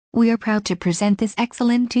We are proud to present this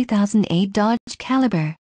excellent 2008 Dodge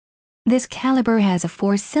Caliber. This Caliber has a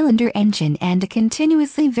 4-cylinder engine and a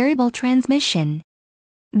continuously variable transmission.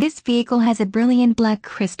 This vehicle has a brilliant black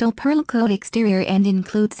crystal Pearlcoat exterior and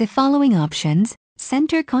includes the following options: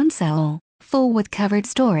 center console, full with covered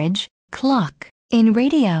storage, clock, in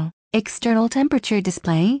radio, external temperature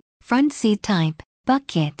display, front seat type,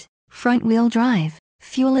 bucket, front-wheel drive,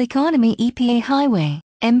 fuel economy EPA highway,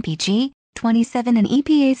 MPG, 27 and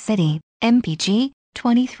EPA city, MPG,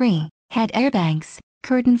 23, head airbags,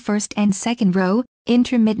 curtain first and second row,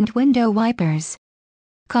 intermittent window wipers.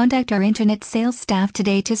 Contact our internet sales staff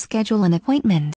today to schedule an appointment.